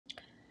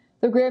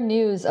The grim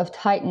news of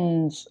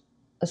Titan's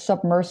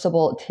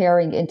submersible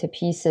tearing into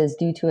pieces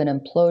due to an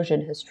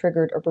implosion has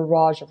triggered a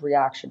barrage of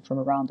reaction from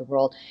around the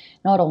world.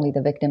 Not only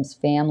the victims'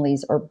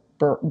 families are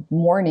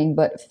mourning,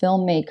 but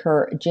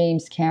filmmaker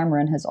James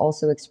Cameron has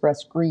also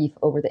expressed grief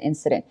over the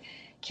incident.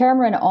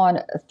 Cameron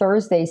on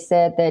Thursday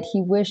said that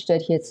he wished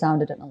that he had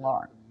sounded an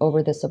alarm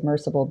over the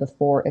submersible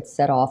before it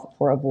set off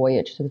for a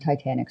voyage to the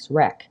Titanic's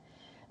wreck.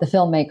 The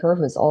filmmaker,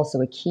 who is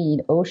also a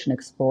keen ocean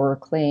explorer,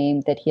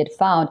 claimed that he had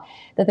found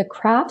that the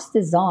craft's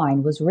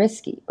design was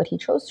risky, but he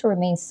chose to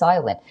remain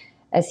silent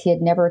as he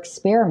had never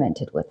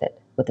experimented with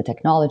the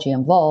technology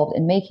involved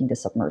in making the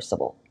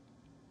submersible.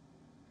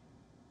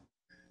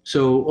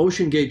 So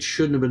OceanGate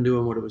shouldn't have been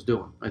doing what it was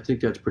doing. I think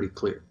that's pretty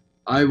clear.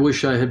 I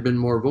wish I had been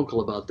more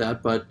vocal about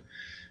that, but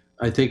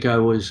I think I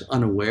was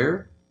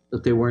unaware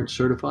that they weren't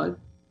certified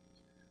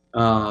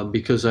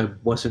because I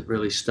wasn't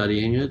really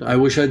studying it. I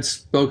wish I'd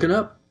spoken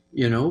up.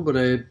 But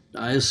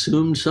I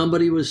assumed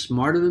somebody was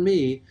smarter than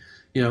me,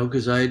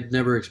 because I'd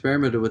never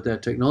experimented with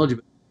that technology.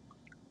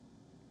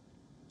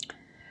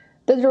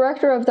 The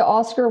director of the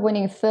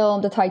Oscar-winning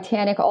film, The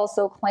Titanic,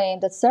 also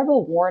claimed that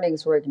several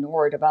warnings were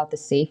ignored about the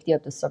safety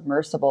of the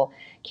submersible.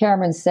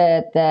 Cameron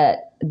said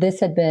that this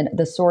had been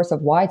the source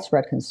of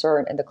widespread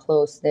concern in the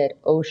close-knit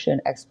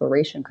ocean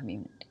exploration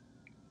community.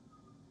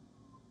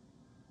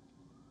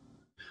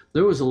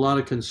 There was a lot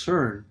of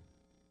concern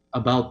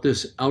about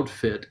this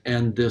outfit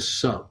and this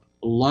sub.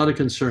 A lot of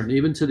concern,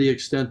 even to the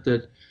extent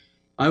that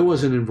I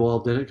wasn't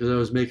involved in it because I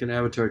was making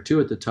Avatar 2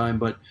 at the time,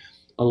 but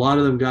a lot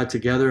of them got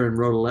together and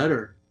wrote a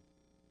letter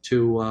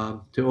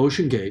to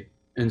OceanGate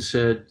and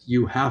said,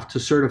 you have to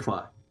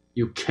certify.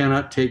 You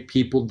cannot take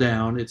people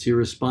down. It's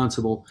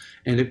irresponsible,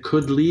 and it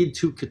could lead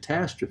to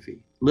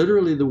catastrophe.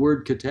 Literally, the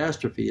word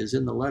catastrophe is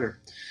in the letter.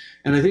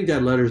 And I think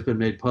that letter has been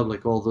made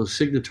public. All those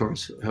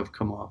signatories have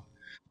come off.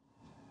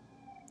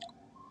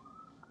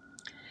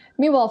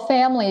 Meanwhile,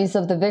 families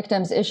of the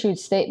victims issued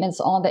statements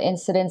on the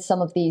incident.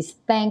 Some of these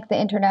thanked the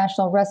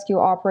international rescue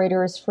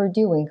operators for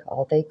doing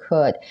all they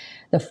could.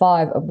 The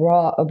five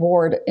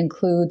aboard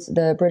includes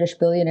the British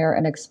billionaire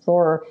and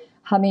explorer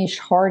Hamish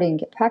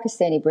Harding,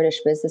 Pakistani-British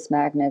business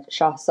magnate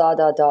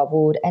Shahzada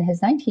Dawood, and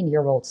his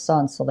 19-year-old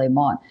son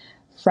Suleiman,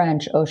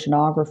 French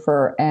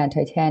oceanographer and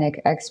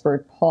Titanic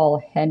expert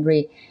Paul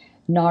Henry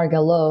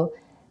Nargeoleau,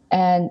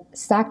 and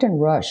Stockton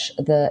Rush,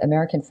 the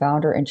American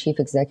founder and chief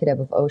executive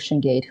of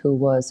OceanGate, who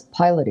was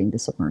piloting the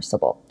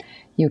submersible.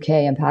 UK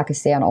and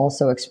Pakistan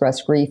also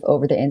expressed grief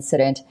over the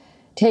incident.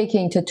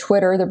 Taking to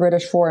Twitter, the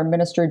British Foreign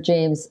Minister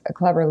James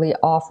Cleverly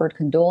offered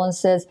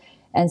condolences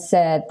and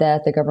said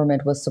that the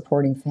government was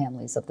supporting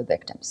families of the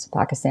victims.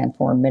 Pakistan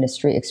Foreign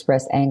Ministry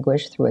expressed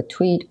anguish through a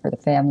tweet for the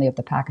family of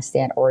the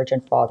Pakistan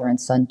origin father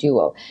and son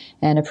duo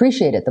and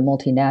appreciated the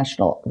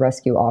multinational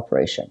rescue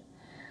operation.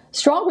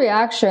 Strong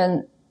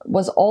reaction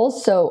was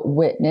also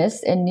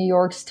witnessed in New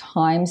York's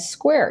Times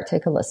Square.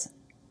 Take a listen.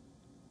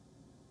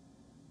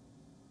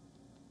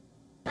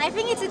 I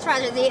think it's a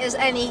tragedy, as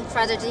any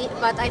tragedy,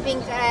 but I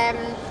think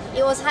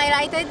it was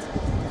highlighted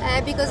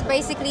because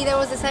basically there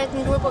was a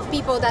certain group of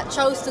people that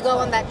chose to go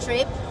on that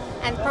trip,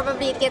 and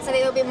probably it gets a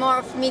little bit more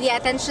of media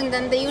attention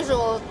than the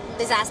usual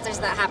disasters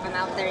that happen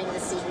out there in the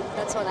sea.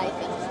 That's what I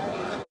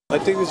think. I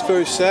think it's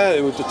very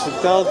sad with the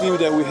technology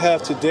that we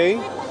have today.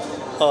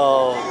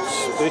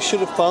 They should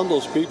have found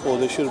those people.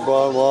 They should have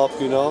brought them up,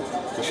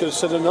 They should have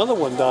sent another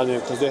one down there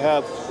because they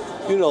have,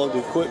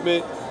 the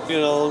equipment, the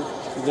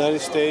United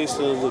States,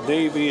 the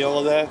Navy,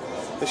 all that.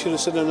 They should have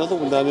sent another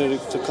one down there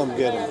to come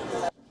get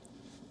them.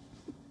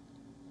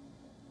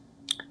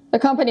 The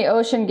company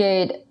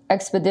OceanGate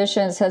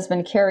Expeditions has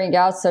been carrying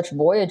out such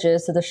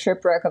voyages to the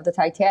shipwreck of the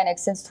Titanic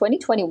since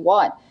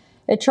 2021.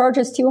 It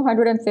charges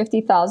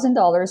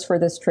 $250,000 for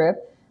this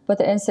trip, but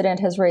the incident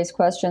has raised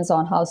questions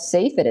on how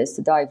safe it is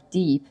to dive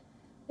deep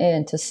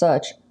into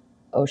such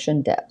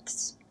ocean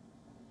depths.